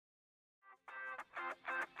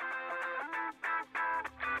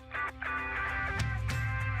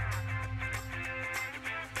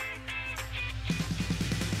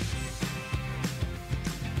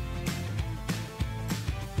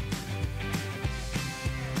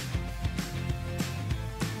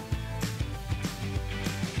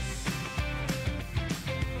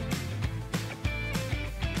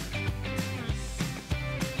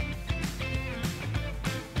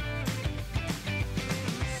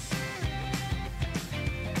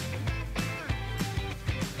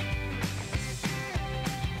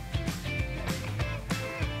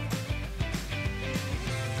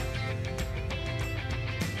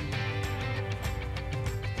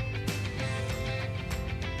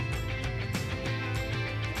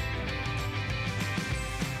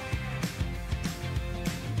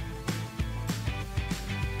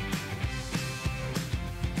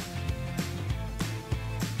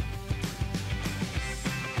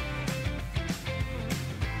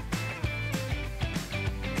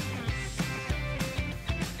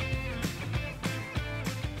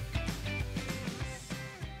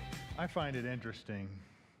I find it interesting,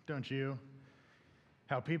 don't you?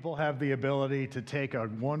 How people have the ability to take a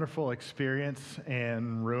wonderful experience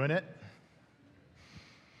and ruin it.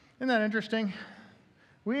 Isn't that interesting?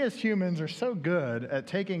 We as humans are so good at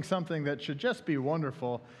taking something that should just be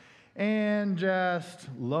wonderful and just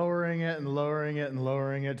lowering it and lowering it and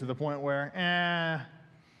lowering it to the point where,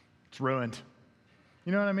 it's ruined.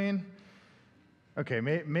 You know what I mean? Okay,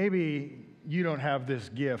 maybe you don't have this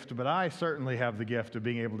gift, but I certainly have the gift of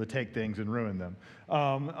being able to take things and ruin them.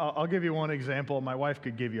 I'll give you one example. My wife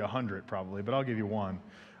could give you 100 probably, but I'll give you one.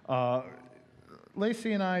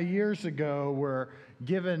 Lacey and I, years ago, were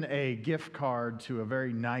given a gift card to a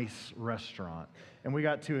very nice restaurant. And we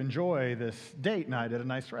got to enjoy this date night at a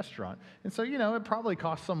nice restaurant. And so, it probably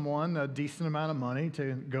cost someone a decent amount of money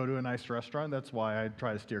to go to a nice restaurant. That's why I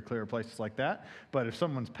try to steer clear of places like that. But if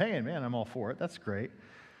someone's paying, man, I'm all for it. That's great.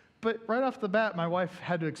 But right off the bat, my wife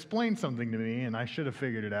had to explain something to me, and I should have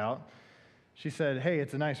figured it out. She said, hey,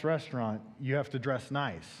 it's a nice restaurant. You have to dress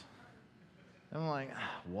nice. I'm like,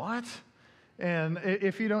 what? And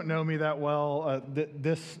if you don't know me that well,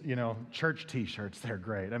 church T-shirts, they're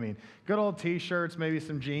great. I mean, good old T-shirts, maybe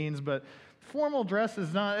some jeans, but formal dress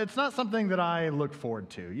it's not something that I look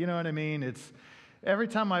forward to. You know what I mean? Every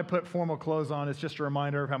time I put formal clothes on, it's just a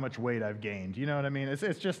reminder of how much weight I've gained. You know what I mean?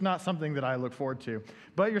 It's just not something that I look forward to.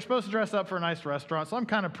 But you're supposed to dress up for a nice restaurant, so I'm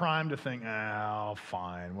kind of primed to think,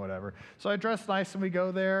 fine, whatever. So I dress nice and we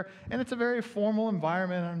go there, and it's a very formal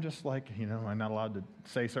environment. I'm just like, I'm not allowed to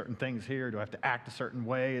say certain things here. Do I have to act a certain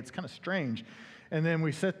way? It's kind of strange. And then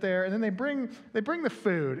we sit there, and then they bring the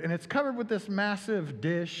food, and it's covered with this massive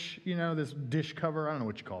dish, this dish cover. I don't know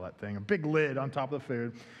what you call that thing, a big lid on top of the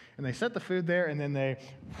food. And they set the food there, and then they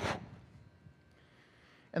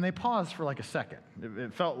paused for like a second.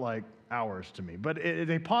 It felt like hours to me, but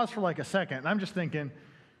they paused for like a second, and I'm just thinking,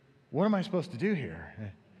 what am I supposed to do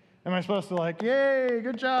here? Am I supposed to yay,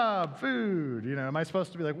 good job, food? Am I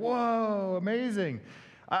supposed to be like, whoa, amazing?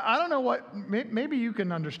 I don't know what, maybe you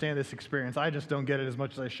can understand this experience. I just don't get it as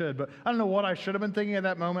much as I should, but I don't know what I should have been thinking at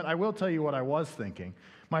that moment. I will tell you what I was thinking.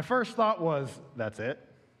 My first thought was, that's it.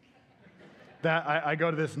 That I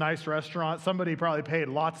go to this nice restaurant, somebody probably paid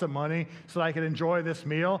lots of money so that I could enjoy this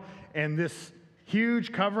meal, and this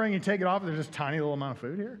huge covering, you take it off, and there's this tiny little amount of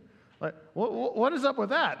food here. Like, what is up with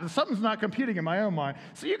that? Something's not computing in my own mind.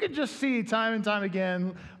 So you can just see time and time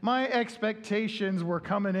again, my expectations were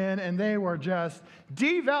coming in, and they were just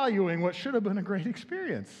devaluing what should have been a great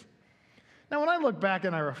experience. Now, when I look back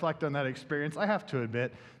and I reflect on that experience, I have to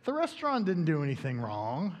admit, the restaurant didn't do anything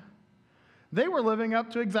wrong. They were living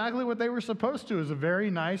up to exactly what they were supposed to as a very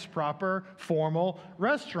nice, proper, formal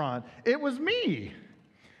restaurant. It was me.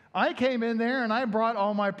 I came in there and I brought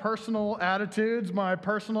all my personal attitudes, my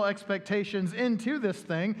personal expectations into this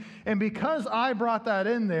thing. And because I brought that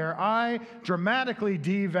in there, I dramatically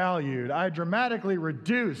devalued, I dramatically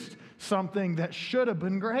reduced something that should have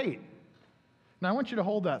been great. Now, I want you to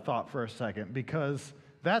hold that thought for a second, because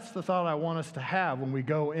that's the thought I want us to have when we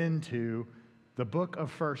go into the book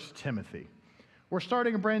of 1 Timothy. We're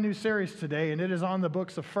starting a brand new series today, and it is on the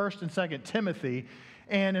books of 1 and 2 Timothy.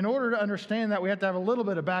 And in order to understand that, we have to have a little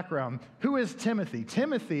bit of background. Who is Timothy?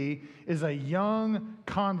 Timothy is a young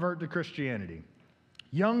convert to Christianity.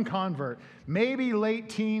 Young convert, maybe late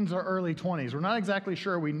teens or early 20s. We're not exactly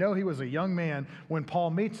sure. We know he was a young man when Paul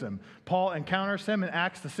meets him. Paul encounters him in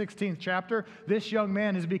Acts, the 16th chapter. This young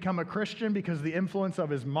man has become a Christian because of the influence of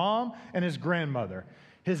his mom and his grandmother.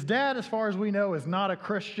 His dad, as far as we know, is not a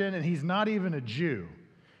Christian, and he's not even a Jew.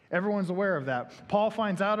 Everyone's aware of that. Paul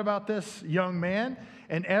finds out about this young man,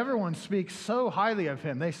 and everyone speaks so highly of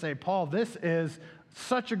him. They say, Paul, this is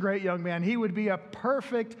such a great young man. He would be a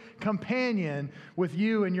perfect companion with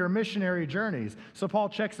you in your missionary journeys. So Paul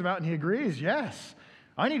checks him out, and he agrees, yes,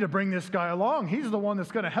 I need to bring this guy along. He's the one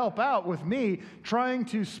that's going to help out with me trying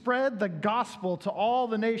to spread the gospel to all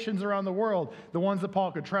the nations around the world, the ones that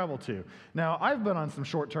Paul could travel to. Now, I've been on some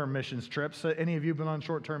short-term missions trips. Any of you been on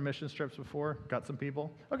short-term missions trips before? Got some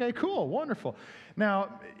people? Okay, cool, wonderful.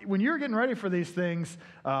 Now, when you're getting ready for these things,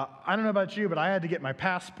 I don't know about you, but I had to get my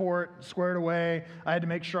passport squared away. I had to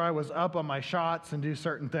make sure I was up on my shots and do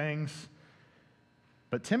certain things.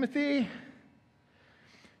 But Timothy's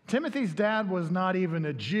dad was not even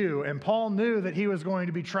a Jew, and Paul knew that he was going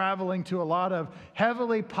to be traveling to a lot of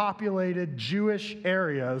heavily populated Jewish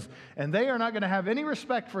areas, and they are not going to have any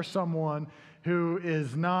respect for someone who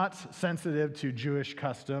is not sensitive to Jewish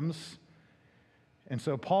customs. And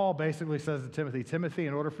so Paul basically says to Timothy, Timothy,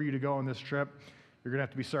 in order for you to go on this trip, you're going to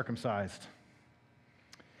have to be circumcised.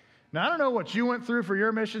 Now, I don't know what you went through for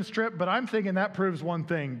your missions trip, but I'm thinking that proves one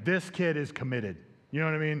thing. This kid is committed. You know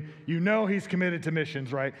what I mean? You know he's committed to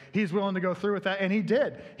missions, right? He's willing to go through with that, and he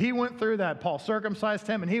did. He went through that. Paul circumcised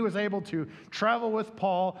him, and he was able to travel with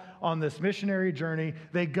Paul on this missionary journey.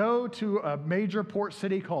 They go to a major port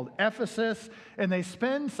city called Ephesus, and they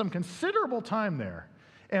spend some considerable time there.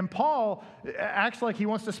 And Paul acts like he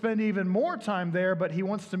wants to spend even more time there, but he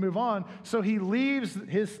wants to move on. So he leaves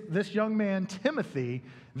this young man, Timothy,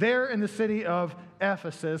 there in the city of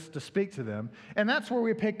Ephesus to speak to them. And that's where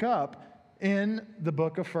we pick up in the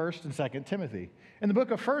book of 1st and 2nd Timothy. In the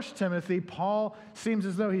book of 1st Timothy, Paul seems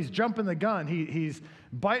as though he's jumping the gun. He's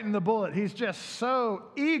biting the bullet. He's just so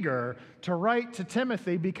eager to write to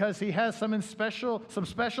Timothy because he has some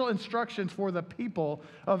special instructions for the people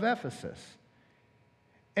of Ephesus.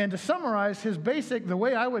 And to summarize the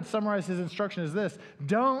way I would summarize his instruction is this: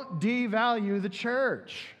 don't devalue the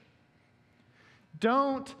church.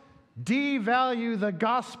 Don't devalue the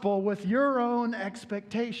gospel with your own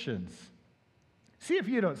expectations. See if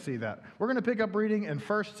you don't see that. We're going to pick up reading in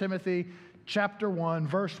 1 Timothy chapter 1,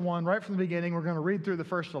 verse 1, right from the beginning. We're going to read through the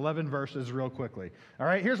first 11 verses real quickly. All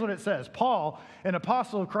right, here's what it says. Paul, an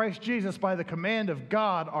apostle of Christ Jesus by the command of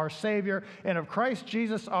God, our Savior, and of Christ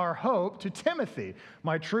Jesus, our hope, to Timothy,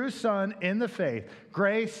 my true son in the faith,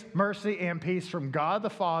 grace, mercy, and peace from God the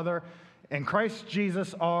Father and Christ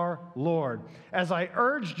Jesus our Lord. As I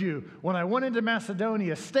urged you when I went into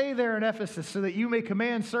Macedonia, stay there in Ephesus so that you may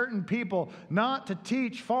command certain people not to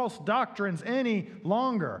teach false doctrines any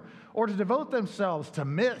longer, or to devote themselves to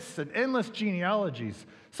myths and endless genealogies.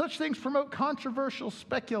 Such things promote controversial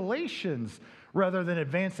speculations rather than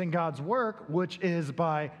advancing God's work, which is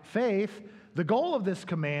by faith. The goal of this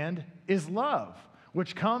command is love,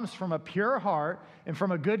 which comes from a pure heart and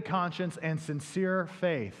from a good conscience and sincere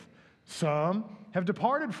faith. Some have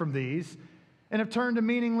departed from these and have turned to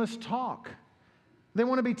meaningless talk. They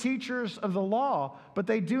want to be teachers of the law, but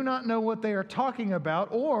they do not know what they are talking about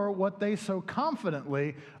or what they so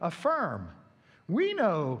confidently affirm. We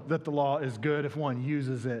know that the law is good if one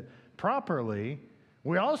uses it properly.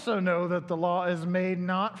 We also know that the law is made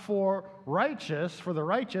not for the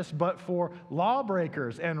righteous, but for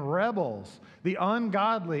lawbreakers and rebels, the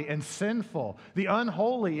ungodly and sinful, the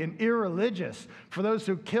unholy and irreligious, for those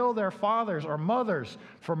who kill their fathers or mothers,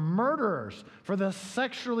 for murderers, for the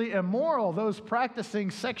sexually immoral, those practicing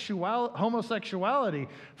homosexuality,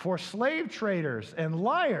 for slave traders and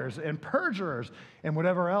liars and perjurers, and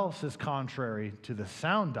whatever else is contrary to the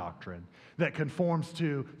sound doctrine that conforms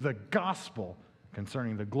to the gospel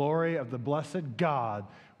concerning the glory of the blessed God,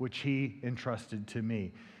 which he entrusted to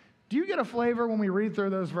me. Do you get a flavor when we read through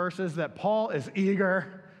those verses that Paul is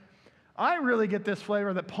eager? I really get this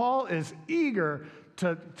flavor that Paul is eager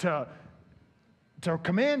to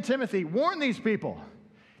command Timothy, warn these people.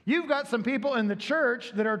 You've got some people in the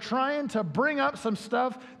church that are trying to bring up some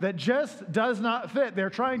stuff that just does not fit. They're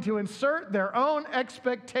trying to insert their own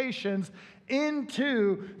expectations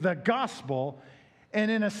into the gospel, and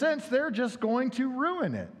in a sense, they're just going to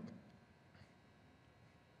ruin it.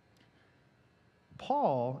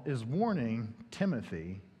 Paul is warning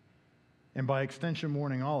Timothy, and by extension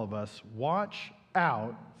warning all of us, watch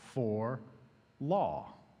out for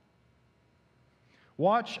law.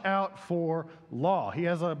 Watch out for law. He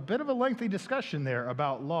has a bit of a lengthy discussion there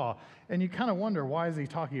about law, and you kind of wonder, why is he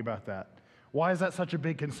talking about that? Why is that such a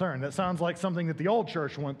big concern? That sounds like something that the old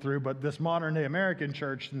church went through, but this modern-day American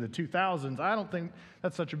church in the 2000s, I don't think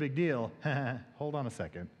that's such a big deal. Hold on a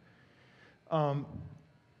second.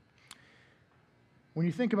 When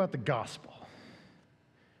you think about the gospel,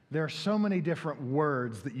 there are so many different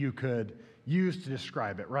words that you could use to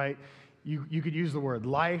describe it, right? You could use the word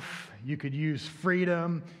life, you could use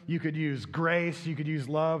freedom, you could use grace, you could use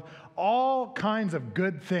love, all kinds of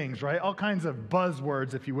good things, right? All kinds of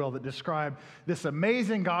buzzwords, if you will, that describe this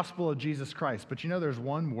amazing gospel of Jesus Christ. But you know there's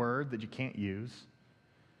one word that you can't use?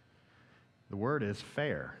 The word is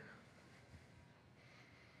fair.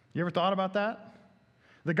 You ever thought about that?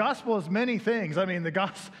 The gospel is many things. I mean, the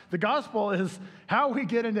gospel is how we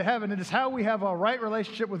get into heaven. It is how we have a right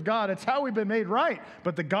relationship with God. It's how we've been made right.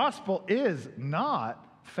 But the gospel is not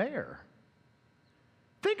fair.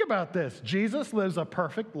 Think about this. Jesus lives a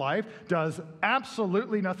perfect life, does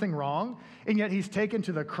absolutely nothing wrong, and yet he's taken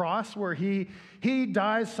to the cross where he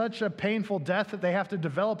dies such a painful death that they have to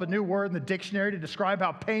develop a new word in the dictionary to describe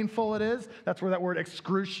how painful it is. That's where that word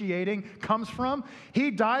excruciating comes from.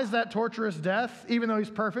 He dies that torturous death, even though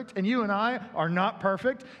he's perfect, and you and I are not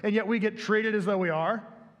perfect, and yet we get treated as though we are.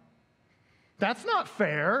 That's not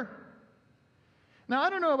fair. Now, I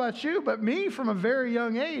don't know about you, but me, from a very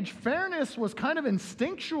young age, fairness was kind of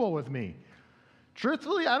instinctual with me.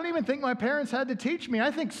 Truthfully, I don't even think my parents had to teach me.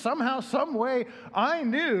 I think somehow, some way, I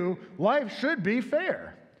knew life should be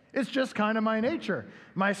fair. It's just kind of my nature.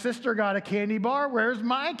 My sister got a candy bar. Where's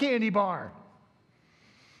my candy bar?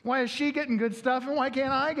 Why is she getting good stuff and why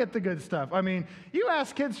can't I get the good stuff? I mean, you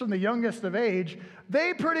ask kids from the youngest of age,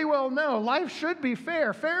 they pretty well know life should be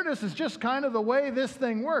fair. Fairness is just kind of the way this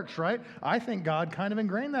thing works, right? I think God kind of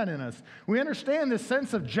ingrained that in us. We understand this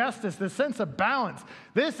sense of justice, this sense of balance.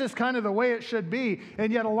 This is kind of the way it should be.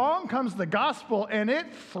 And yet along comes the gospel and it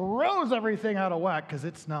throws everything out of whack because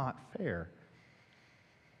it's not fair.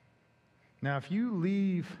 Now, if you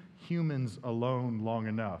leave humans alone long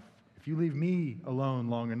enough, if you leave me alone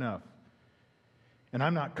long enough, and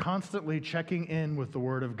I'm not constantly checking in with the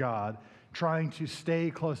Word of God, trying to stay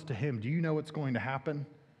close to Him, do you know what's going to happen?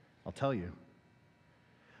 I'll tell you.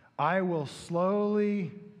 I will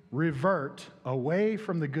slowly revert away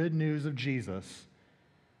from the good news of Jesus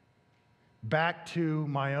back to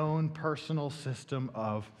my own personal system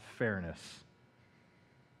of fairness.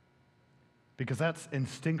 Because that's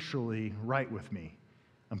instinctually right with me.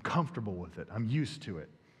 I'm comfortable with it. I'm used to it.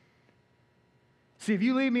 See, if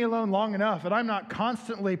you leave me alone long enough and I'm not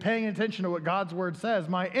constantly paying attention to what God's Word says,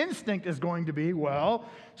 my instinct is going to be, well,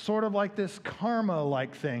 sort of like this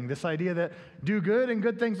karma-like thing, this idea that do good and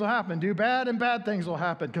good things will happen, do bad and bad things will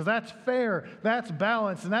happen, because that's fair, that's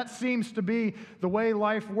balanced, and that seems to be the way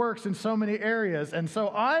life works in so many areas. And so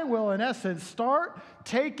I will, in essence, start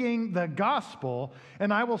taking the gospel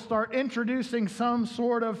and I will start introducing some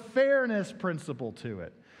sort of fairness principle to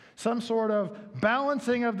it, some sort of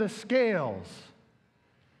balancing of the scales.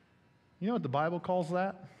 You know what the Bible calls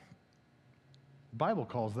that? The Bible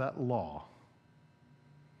calls that law.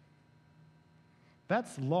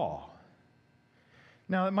 That's law.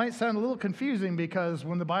 Now, it might sound a little confusing because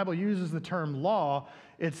when the Bible uses the term law,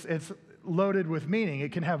 it's loaded with meaning.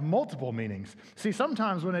 It can have multiple meanings. See,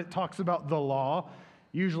 sometimes when it talks about the law,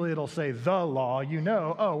 usually it'll say the law. You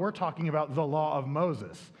know, oh, we're talking about the law of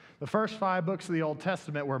Moses. The first 5 books of the Old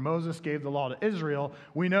Testament where Moses gave the law to Israel,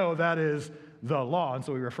 we know that is the law, and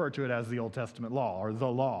so we refer to it as the Old Testament law, or the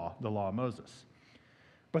law of Moses.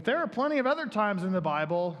 But there are plenty of other times in the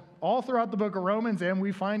Bible, all throughout the book of Romans, and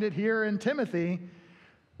we find it here in Timothy,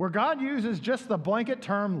 where God uses just the blanket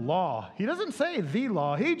term law. He doesn't say the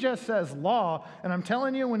law, he just says law, and I'm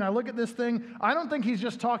telling you, when I look at this thing, I don't think he's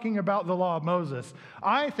just talking about the law of Moses.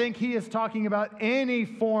 I think he is talking about any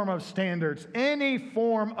form of standards, any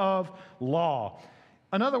form of law.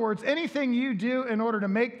 In other words, anything you do in order to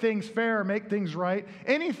make things fair or make things right,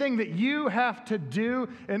 anything that you have to do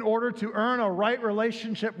in order to earn a right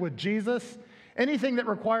relationship with Jesus, anything that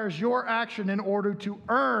requires your action in order to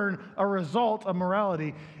earn a result of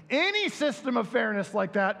morality, any system of fairness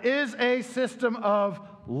like that is a system of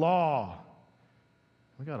law.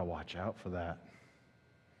 We got to watch out for that.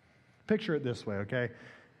 Picture it this way, okay?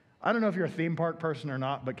 I don't know if you're a theme park person or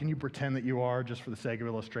not, but can you pretend that you are, just for the sake of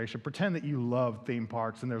illustration? Pretend that you love theme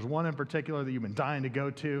parks, and there's one in particular that you've been dying to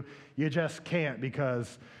go to. You just can't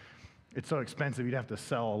because it's so expensive, you'd have to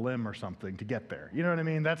sell a limb or something to get there. You know what I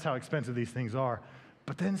mean? That's how expensive these things are.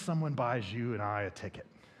 But then someone buys you and I a ticket,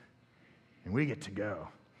 and we get to go.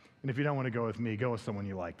 And if you don't want to go with me, go with someone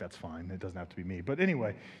you like. That's fine. It doesn't have to be me. But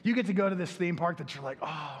anyway, you get to go to this theme park that you're like,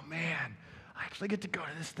 oh, man, I actually get to go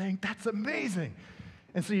to this thing. That's amazing.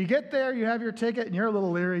 And so you get there, you have your ticket, and you're a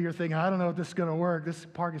little leery. You're thinking, I don't know if this is going to work. This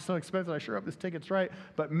park is so expensive. I sure hope this ticket's right.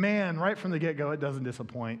 But man, right from the get-go, it doesn't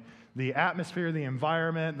disappoint. The atmosphere, the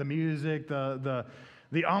environment, the music, the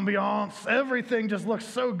ambiance, everything just looks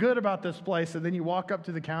so good about this place. And then you walk up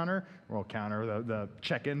to the the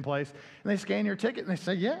check-in place, and they scan your ticket, and they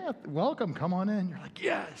say, yeah, welcome, come on in. You're like,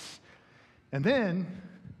 yes. And then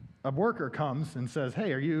a worker comes and says,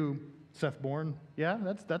 hey, are you Seth Bourne? Yeah,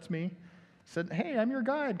 that's me. Said, hey, I'm your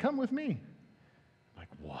guide. Come with me. I'm like,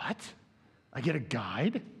 what? I get a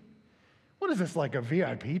guide? What is this, like a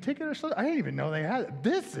VIP ticket or something? I didn't even know they had it.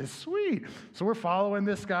 This is sweet. So we're following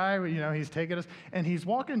this guy. He's taking us, and he's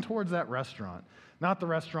walking towards that restaurant. Not the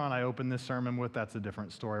restaurant I opened this sermon with. That's a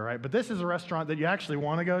different story, right? But this is a restaurant that you actually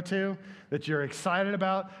want to go to, that you're excited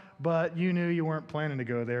about, but you knew you weren't planning to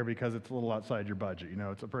go there because it's a little outside your budget.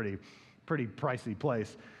 It's a pretty pricey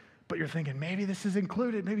place. But you're thinking, maybe this is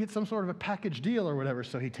included. Maybe it's some sort of a package deal or whatever.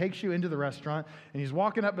 So he takes you into the restaurant, and he's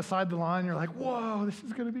walking up beside the line. You're like, whoa, this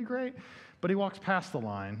is going to be great. But he walks past the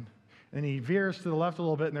line, and he veers to the left a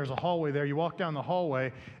little bit, and there's a hallway there. You walk down the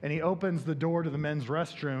hallway, and he opens the door to the men's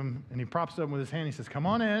restroom, and he props it open with his hand. He says, come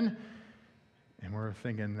on in. And we're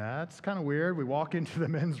thinking, that's kind of weird. We walk into the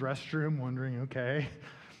men's restroom wondering, okay.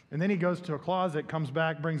 And then he goes to a closet, comes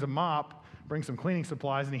back, brings a mop, brings some cleaning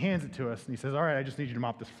supplies, and he hands it to us, and he says, all right, I just need you to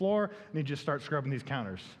mop this floor, and you just start scrubbing these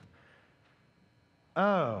counters.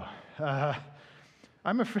 Oh,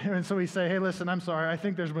 I'm afraid, and so we say, hey, listen, I'm sorry, I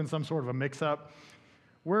think there's been some sort of a mix-up.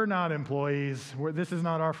 We're not employees. This is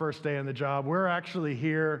not our first day on the job. We're actually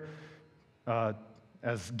here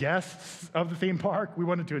as guests of the theme park. We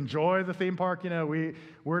wanted to enjoy the theme park.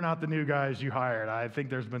 We're not the new guys you hired. I think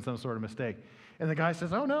there's been some sort of mistake. And the guy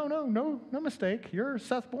says, oh, no mistake. You're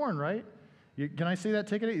Seth Bourne, right? Can I see that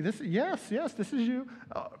ticket? Yes, this is you.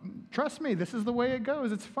 Trust me, this is the way it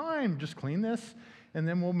goes. It's fine. Just clean this, and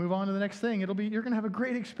then we'll move on to the next thing. You're going to have a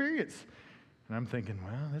great experience. And I'm thinking,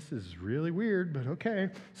 well, this is really weird, but okay.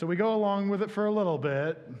 So we go along with it for a little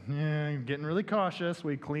bit, getting really cautious.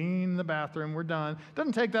 We clean the bathroom. We're done.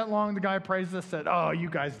 Doesn't take that long. The guy praises us, said, oh, you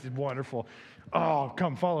guys did wonderful. Oh,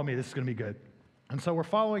 come follow me. This is going to be good. And so we're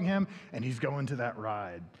following him, and he's going to that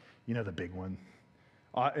ride, the big one.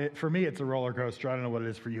 For me, it's a roller coaster. I don't know what it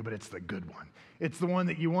is for you, but it's the good one. It's the one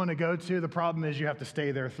that you want to go to. The problem is you have to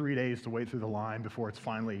stay there 3 days to wait through the line before it's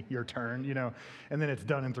finally your turn, and then it's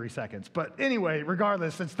done in 3 seconds. But anyway,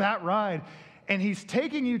 regardless, it's that ride. And he's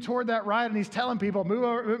taking you toward that ride, and he's telling people, move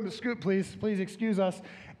over, scoot, please excuse us.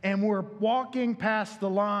 And we're walking past the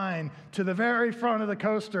line to the very front of the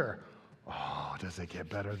coaster. Oh, does it get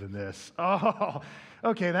better than this? Oh,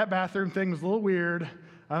 okay, that bathroom thing was a little weird.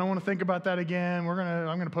 I don't want to think about that again.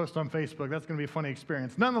 I'm gonna post on Facebook. That's gonna be a funny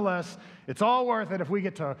experience. Nonetheless, it's all worth it if we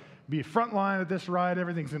get to be front line at this ride.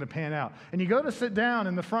 Everything's gonna pan out. And you go to sit down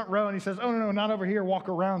in the front row, and he says, oh, no, not over here. Walk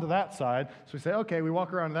around to that side. So we say, okay, we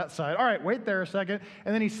walk around to that side. All right, wait there a second.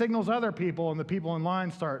 And then he signals other people, and the people in line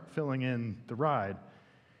start filling in the ride.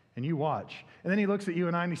 And you watch. And then he looks at you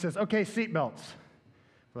and I, and he says, okay, seatbelts.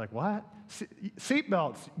 We're like, what?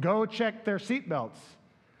 Seatbelts. Go check their seatbelts.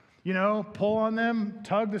 Pull on them,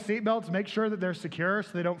 tug the seatbelts, make sure that they're secure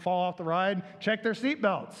so they don't fall off the ride. Check their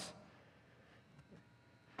seatbelts.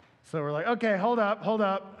 So we're like, okay, hold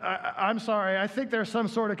up. I'm sorry. I think there's some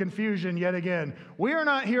sort of confusion yet again. We are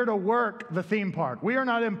not here to work the theme park. We are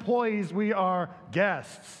not employees. We are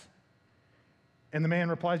guests. And the man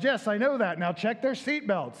replies, yes, I know that. Now check their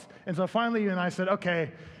seatbelts. And so finally you and I said,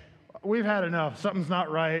 okay, we've had enough. Something's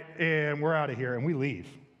not right, and we're out of here. And we leave.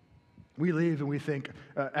 We leave, and we think,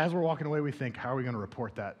 as we're walking away, we think, how are we going to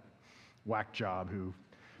report that whack job who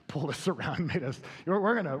pulled us around and made us,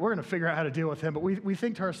 we're gonna figure out how to deal with him. But we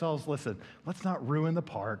think to ourselves, listen, let's not ruin the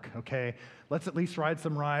park, okay? Let's at least ride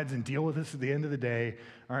some rides and deal with this at the end of the day.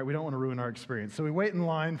 All right, we don't want to ruin our experience. So we wait in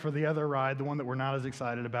line for the other ride, the one that we're not as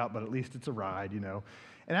excited about, but at least it's a ride, And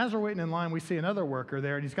as we're waiting in line, we see another worker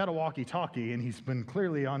there, and he's got a walkie-talkie, and he's been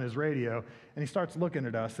clearly on his radio, and he starts looking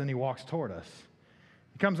at us, and he walks toward us.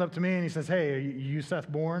 He comes up to me and he says, hey, are you Seth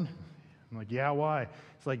Bourne? I'm like, yeah, why?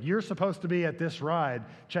 It's like, you're supposed to be at this ride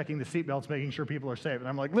checking the seatbelts, making sure people are safe. And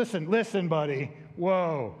I'm like, listen, buddy.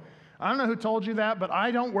 Whoa. I don't know who told you that, but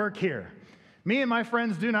I don't work here. Me and my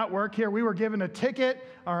friends do not work here. We were given a ticket,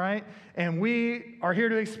 all right, and we are here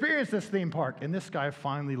to experience this theme park. And this guy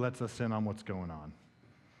finally lets us in on what's going on.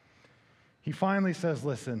 He finally says,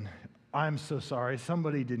 listen, I'm so sorry.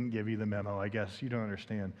 Somebody didn't give you the memo, I guess. You don't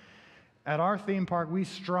understand. At our theme park, we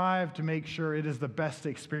strive to make sure it is the best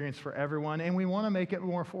experience for everyone, and we want to make it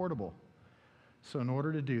more affordable. So in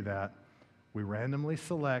order to do that, we randomly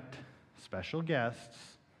select special guests,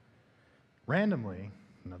 randomly,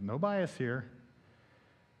 no bias here,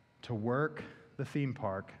 to work the theme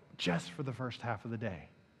park just for the first half of the day.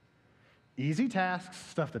 Easy tasks,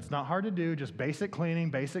 stuff that's not hard to do, just basic cleaning,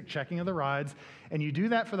 basic checking of the rides, and you do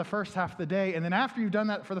that for the first half of the day, and then after you've done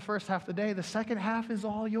that for the first half of the day, the second half is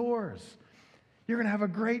all yours. You're going to have a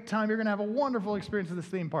great time. You're going to have a wonderful experience at this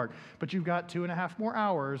theme park, but you've got 2.5 more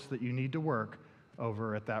hours that you need to work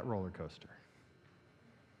over at that roller coaster.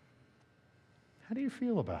 How do you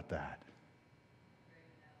feel about that?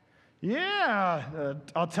 Yeah,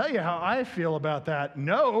 I'll tell you how I feel about that.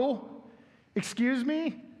 No, excuse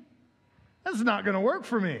me? That's not going to work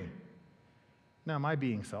for me. Now, am I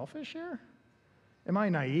being selfish here? Am I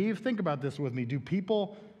naive? Think about this with me. Do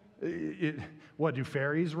people, do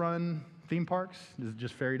fairies run theme parks? Does it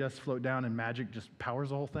just fairy dust float down and magic just powers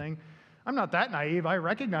the whole thing? I'm not that naive. I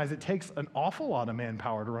recognize it takes an awful lot of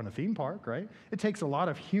manpower to run a theme park, right? It takes a lot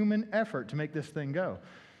of human effort to make this thing go.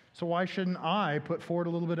 So why shouldn't I put forward a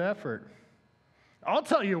little bit of effort? I'll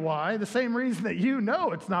tell you why. The same reason that you know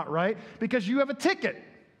it's not right, because you have a ticket,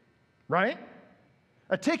 right?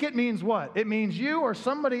 A ticket means what? It means you or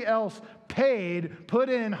somebody else paid, put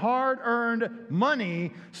in hard-earned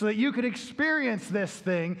money so that you could experience this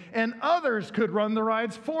thing and others could run the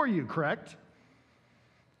rides for you, correct?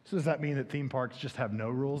 So does that mean that theme parks just have no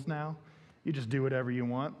rules now? You just do whatever you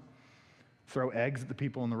want? throw eggs at the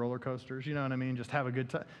people on the roller coasters, you know what I mean? Just have a good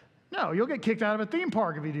time. No, you'll get kicked out of a theme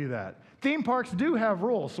park if you do that. Theme parks do have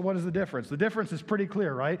rules, so what is the difference? The difference is pretty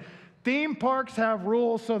clear, right? Theme parks have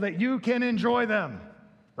rules so that you can enjoy them,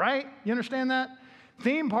 right? You understand that?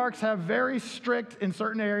 Theme parks have very strict, in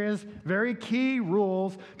certain areas, very key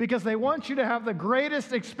rules because they want you to have the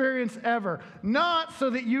greatest experience ever, not so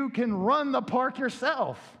that you can run the park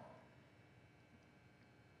yourself.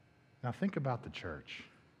 Now think about the church.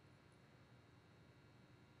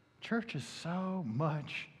 Church is so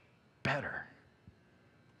much better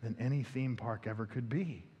than any theme park ever could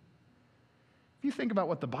be. If you think about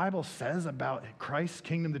what the Bible says about Christ's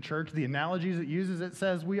kingdom, the church, the analogies it uses, it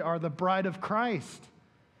says we are the bride of Christ.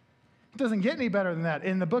 It doesn't get any better than that.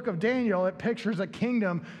 In the book of Daniel, it pictures a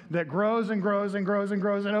kingdom that grows and grows and grows and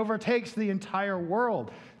grows and overtakes the entire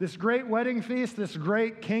world. This great wedding feast, this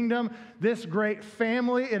great kingdom, this great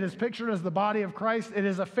family, it is pictured as the body of Christ. It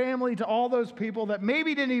is a family to all those people that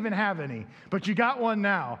maybe didn't even have any, but you got one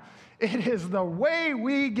now. It is the way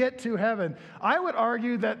we get to heaven. I would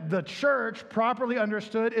argue that the church, properly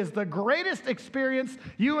understood, is the greatest experience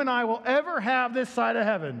you and I will ever have this side of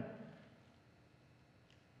heaven.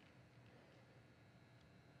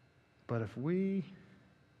 But if we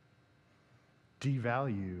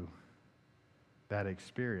devalue that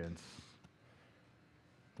experience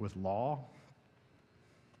with law,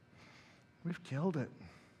 we've killed it.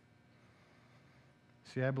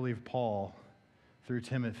 See, I believe Paul, through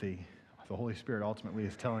Timothy, the Holy Spirit ultimately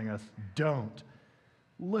is telling us, don't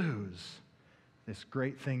lose this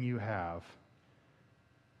great thing you have.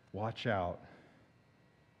 Watch out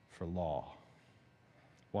for law.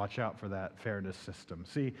 Watch out for that fairness system.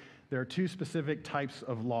 See, there are two specific types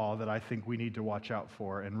of law that I think we need to watch out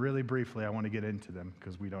for, and really briefly, I want to get into them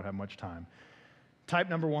because we don't have much time. Type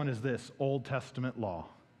number one is this, Old Testament law.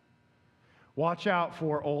 Watch out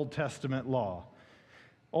for Old Testament law.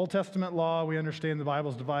 Old Testament law, we understand the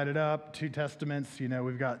Bible's divided up, two testaments. You know,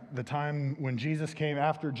 we've got the time when Jesus came,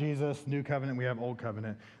 after Jesus, New Covenant, we have Old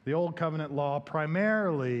Covenant. The Old Covenant law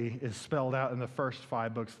primarily is spelled out in the first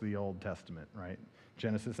 5 books of the Old Testament, right?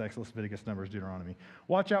 Genesis, Exodus, Leviticus, Numbers, Deuteronomy.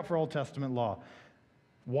 Watch out for Old Testament law.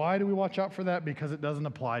 Why do we watch out for that? Because it doesn't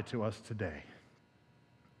apply to us today.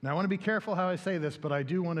 Now, I want to be careful how I say this, but I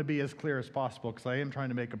do want to be as clear as possible because I am trying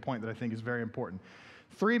to make a point that I think is very important.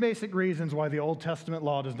 3 basic reasons why the Old Testament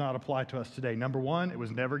law does not apply to us today. Number one, it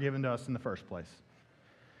was never given to us in the first place.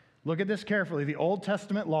 Look at this carefully. The Old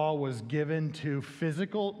Testament law was given to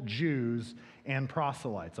physical Jews and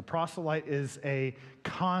proselytes. A proselyte is a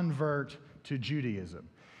convert to Judaism.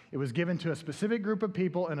 It was given to a specific group of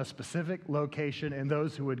people in a specific location and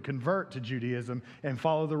those who would convert to Judaism and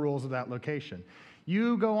follow the rules of that location.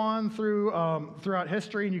 You go on throughout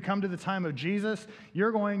history and you come to the time of Jesus,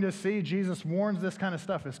 you're going to see Jesus warns this kind of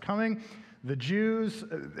stuff is coming. The Jews,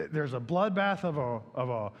 there's a bloodbath of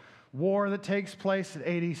a war that takes place at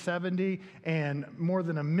AD 70, and more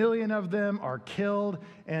than 1 million of them are killed,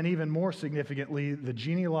 and even more significantly, the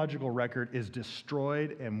genealogical record is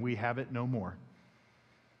destroyed and we have it no more.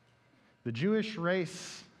 The Jewish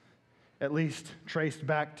race, at least traced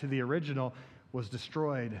back to the original, was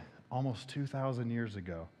destroyed almost 2,000 years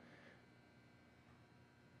ago.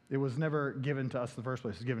 It was never given to us in the first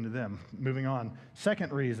place. It was given to them. Moving on.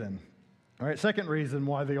 Second reason. All right, second reason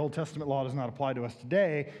why the Old Testament law does not apply to us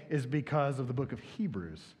today is because of the book of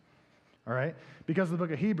Hebrews. All right? Because of the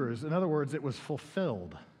book of Hebrews. In other words, it was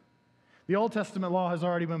fulfilled. The Old Testament law has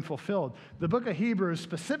already been fulfilled. The book of Hebrews,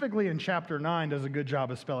 specifically in chapter 9, does a good job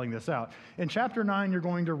of spelling this out. In chapter 9, you're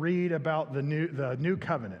going to read about the new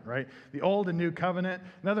covenant, right? The Old and New Covenant.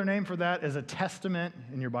 Another name for that is a testament.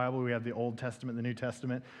 In your Bible, we have the Old Testament, the New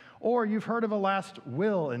Testament. Or you've heard of a last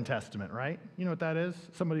will and testament, right? You know what that is?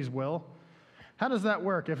 Somebody's will. How does that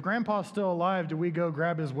work? If Grandpa's still alive, do we go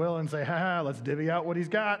grab his will and say, ha, let's divvy out what he's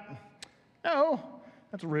got? No,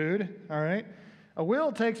 that's rude, all right? A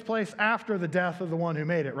will takes place after the death of the one who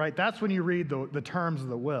made it, right? That's when you read the terms of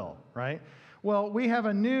the will, right? Well, we have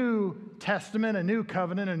a new testament, a new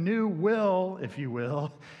covenant, a new will, if you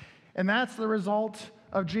will, and that's the result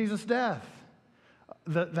of Jesus' death.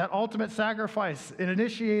 That ultimate sacrifice, it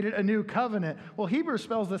initiated a new covenant. Well, Hebrews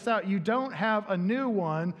spells this out. You don't have a new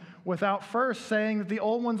one without first saying that the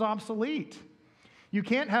old one's obsolete. You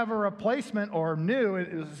can't have a replacement or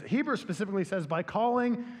new. Hebrews specifically says, by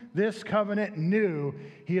calling this covenant new,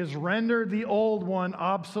 he has rendered the old one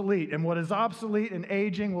obsolete. And what is obsolete and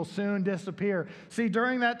aging will soon disappear. See,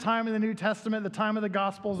 during that time in the New Testament, the time of the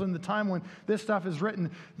Gospels, and the time when this stuff is written,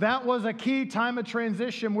 that was a key time of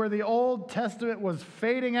transition where the Old Testament was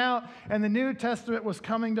fading out and the New Testament was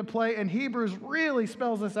coming to play. And Hebrews really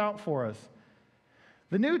spells this out for us.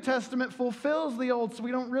 The New Testament fulfills the Old, so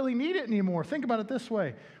we don't really need it anymore. Think about it this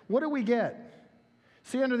way. What do we get?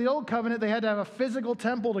 See, under the Old Covenant, they had to have a physical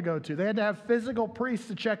temple to go to. They had to have physical priests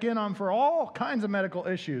to check in on for all kinds of medical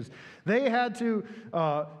issues. They had to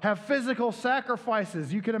have physical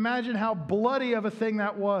sacrifices. You can imagine how bloody of a thing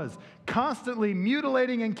that was. Constantly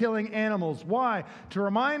mutilating and killing animals. Why? To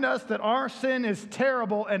remind us that our sin is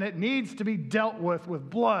terrible and it needs to be dealt with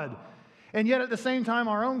blood. And yet at the same time,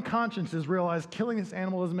 our own consciences realize killing this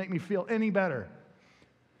animal doesn't make me feel any better.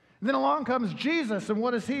 And then along comes Jesus, and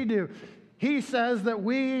what does he do? He says that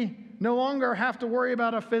we no longer have to worry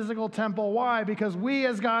about a physical temple. Why? Because we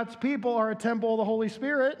as God's people are a temple of the Holy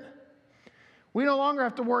Spirit. We no longer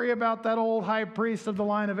have to worry about that old high priest of the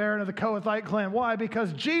line of Aaron of the Kohathite clan. Why?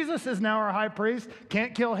 Because Jesus is now our high priest.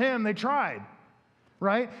 Can't kill him. They tried.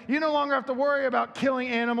 Right? You no longer have to worry about killing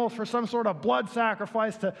animals for some sort of blood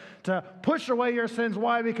sacrifice to push away your sins.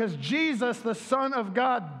 Why? Because Jesus, the Son of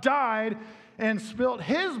God, died and spilt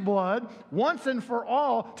his blood once and for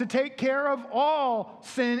all to take care of all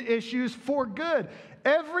sin issues for good.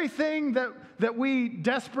 Everything that we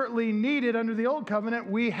desperately needed under the Old Covenant,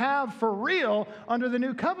 we have for real under the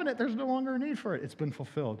New Covenant. There's no longer a need for it. It's been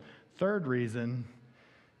fulfilled. Third reason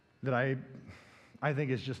that I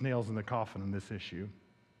think is just nails in the coffin on this issue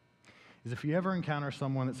is if you ever encounter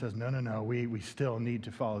someone that says, no, we still need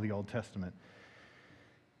to follow the Old Testament,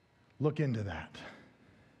 look into that.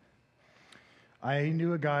 I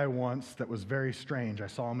knew a guy once that was very strange. I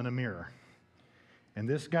saw him in a mirror. And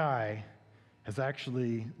this guy has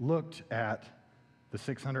actually looked at the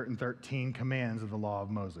 613 commands of the law of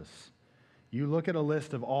Moses. You look at a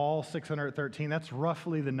list of all 613, that's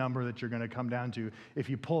roughly the number that you're going to come down to if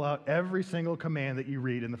you pull out every single command that you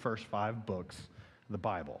read in the first 5 books of the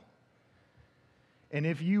Bible. And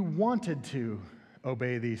if you wanted to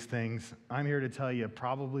obey these things, I'm here to tell you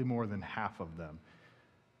probably more than half of them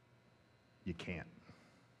you can't.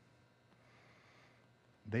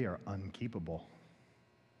 They are unkeepable.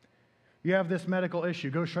 You have this medical issue.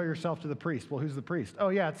 Go show yourself to the priest. Well, who's the priest? Oh,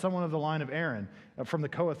 yeah, it's someone of the line of Aaron from the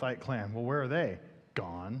Kohathite clan. Well, where are they?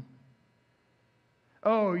 Gone.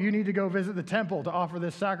 Oh, you need to go visit the temple to offer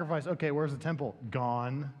this sacrifice. Okay, where's the temple?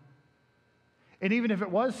 Gone. And even if it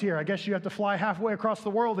was here, I guess you have to fly halfway across the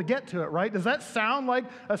world to get to it, right? Does that sound like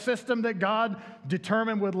a system that God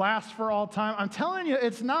determined would last for all time? I'm telling you,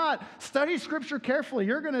 it's not. Study Scripture carefully.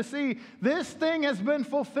 You're going to see this thing has been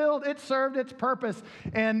fulfilled. It served its purpose.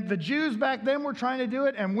 And the Jews back then were trying to do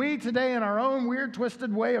it, and we today, in our own weird,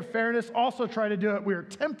 twisted way of fairness, also try to do it. We are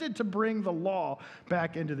tempted to bring the law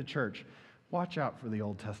back into the church. Watch out for the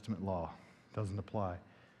Old Testament law. It doesn't apply.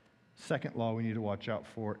 Second law we need to watch out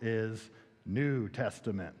for is New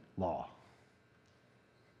Testament law.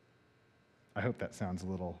 I hope that sounds a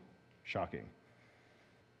little shocking.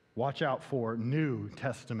 Watch out for New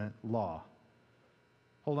Testament law.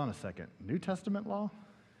 Hold on a second. New Testament law?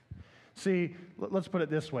 See, let's put it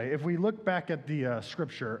this way. If we look back at the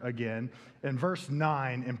scripture again, in verse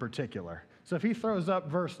 9 in particular. So if he throws up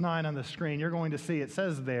verse 9 on the screen, you're going to see it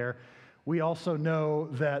says there, we also know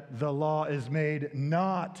that the law is made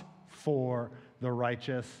not for the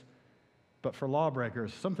righteous, but for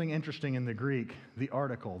lawbreakers. Something interesting in the Greek, the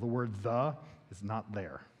article, the word the, is not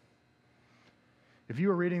there. If you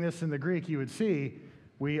were reading this in the Greek, you would see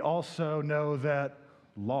we also know that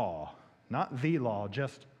law, not the law,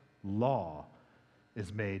 just law,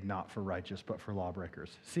 is made not for righteous, but for lawbreakers.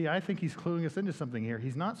 See, I think he's cluing us into something here.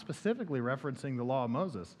 He's not specifically referencing the law of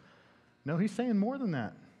Moses. No, he's saying more than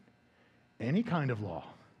that. Any kind of law.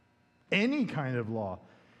 Any kind of law.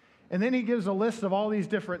 And then he gives a list of all these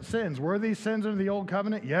different sins. Were these sins under the Old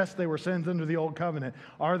Covenant? Yes, they were sins under the Old Covenant.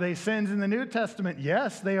 Are they sins in the New Testament?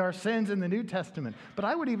 Yes, they are sins in the New Testament. But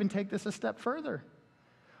I would even take this a step further.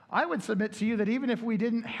 I would submit to you that even if we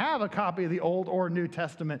didn't have a copy of the Old or New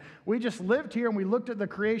Testament, we just lived here and we looked at the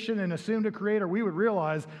creation and assumed a creator, we would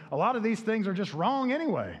realize a lot of these things are just wrong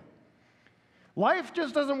anyway. Life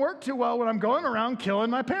just doesn't work too well when I'm going around killing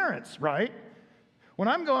my parents, right? When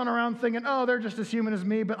I'm going around thinking, oh, they're just as human as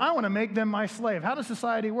me, but I want to make them my slave. How does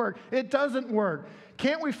society work? It doesn't work.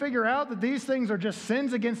 Can't we figure out that these things are just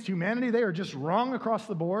sins against humanity? They are just wrong across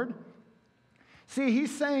the board. See,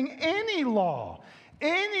 he's saying any law,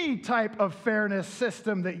 any type of fairness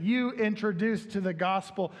system that you introduce to the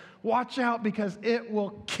gospel, watch out because it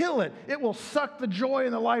will kill it. It will suck the joy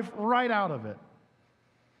and the life right out of it.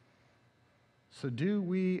 So do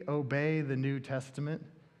we obey the New Testament?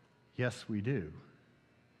 Yes, we do.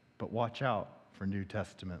 But watch out for New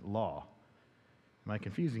Testament law. Am I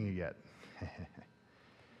confusing you yet?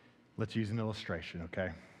 Let's use an illustration,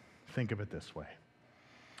 okay? Think of it this way.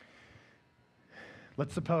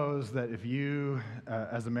 Let's suppose that if you,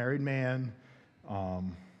 as a married man,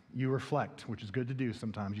 you reflect, which is good to do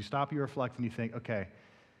sometimes. You stop, you reflect, and you think, okay,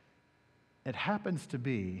 it happens to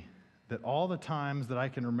be that all the times that I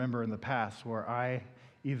can remember in the past where I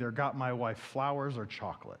either got my wife flowers or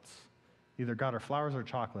chocolates,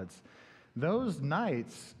 those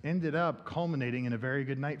nights ended up culminating in a very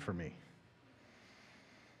good night for me.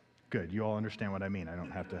 Good, you all understand what I mean. I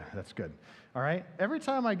don't have to, that's good. All right, every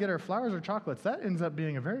time I get her flowers or chocolates, that ends up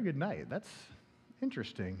being a very good night. That's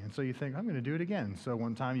interesting. And so you think, I'm going to do it again. So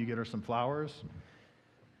one time you get her some flowers,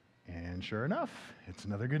 and sure enough, it's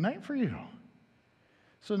another good night for you.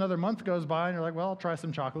 So another month goes by, and you're like, well, I'll try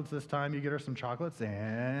some chocolates this time. You get her some chocolates,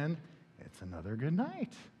 and it's another good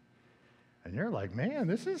night. And you're like, man,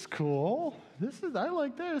 this is cool. I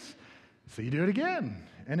like this. So you do it again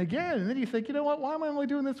and again. And then you think, you know what? Why am I only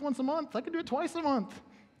doing this once a month? I can do it twice a month,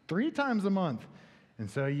 3 times a month. And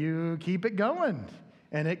so you keep it going,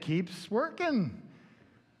 and it keeps working.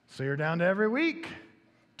 So you're down to every week,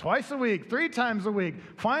 twice a week, 3 times a week.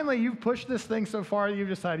 Finally, you've pushed this thing so far that you've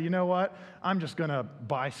decided, you know what? I'm just going to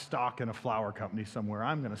buy stock in a flower company somewhere.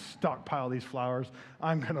 I'm going to stockpile these flowers.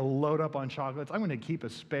 I'm going to load up on chocolates. I'm going to keep a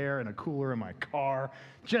spare and a cooler in my car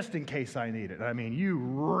just in case I need it. I mean, you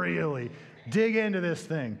really dig into this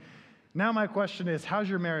thing. Now my question is, how's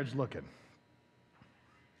your marriage looking?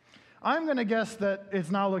 I'm going to guess that it's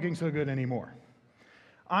not looking so good anymore.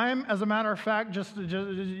 As a matter of fact, just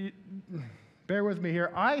bear with me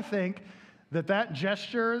here, I think that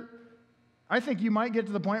gesture, I think you might get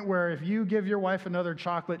to the point where if you give your wife another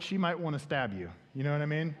chocolate, she might want to stab you. You know what I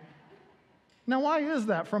mean? Now, why is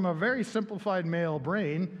that? From a very simplified male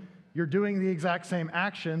brain, you're doing the exact same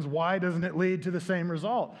actions. Why doesn't it lead to the same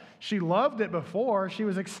result? She loved it before. She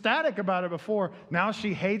was ecstatic about it before. Now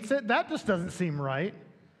she hates it. That just doesn't seem right.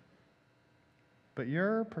 But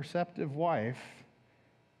your perceptive wife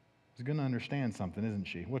is going to understand something, isn't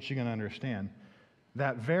she? What's she going to understand?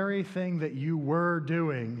 That very thing that you were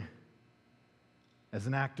doing as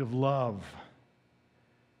an act of love,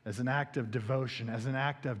 as an act of devotion, as an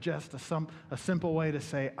act of just a simple way to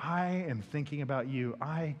say, I am thinking about you,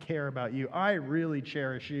 I care about you, I really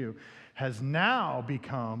cherish you, has now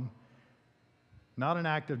become not an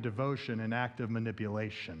act of devotion, an act of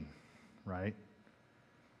manipulation, right?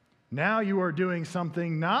 Now you are doing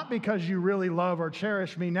something not because you really love or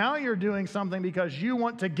cherish me. Now you're doing something because you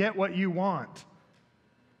want to get what you want.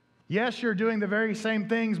 Yes, you're doing the very same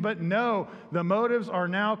things, but no, the motives are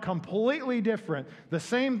now completely different. The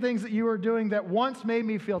same things that you were doing that once made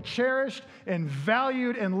me feel cherished and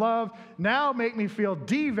valued and loved now make me feel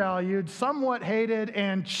devalued, somewhat hated,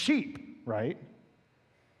 and cheap, right?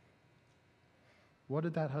 What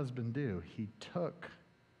did that husband do? He took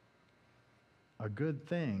a good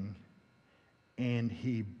thing and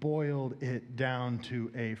he boiled it down to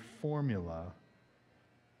a formula,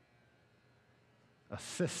 a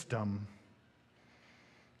system,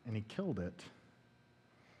 and he killed it.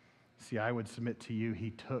 See, I would submit to you, he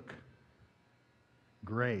took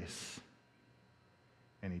grace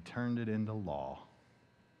and he turned it into law.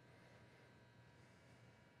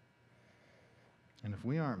 And if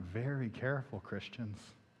we aren't very careful, Christians,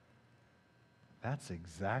 that's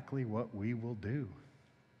exactly what we will do.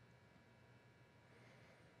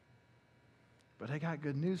 But I got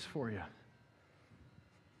good news for you.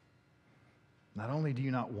 Not only do you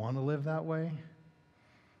not want to live that way,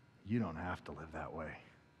 you don't have to live that way.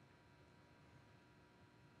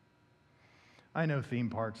 I know theme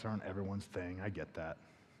parks aren't everyone's thing. I get that.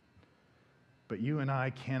 But you and I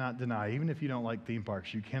cannot deny, even if you don't like theme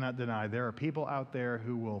parks, you cannot deny there are people out there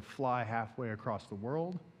who will fly halfway across the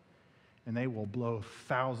world and they will blow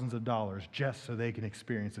thousands of dollars just so they can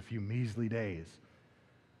experience a few measly days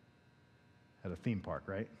at a theme park,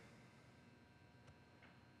 right?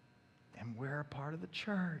 And we're a part of the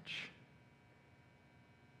church.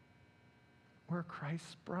 We're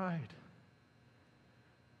Christ's bride.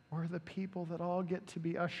 We're the people that all get to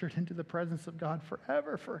be ushered into the presence of God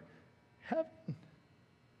forever, for heaven.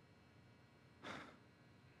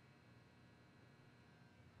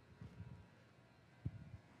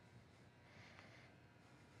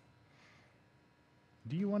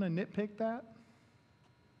 Do you want to nitpick that?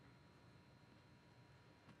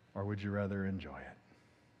 Or would you rather enjoy it?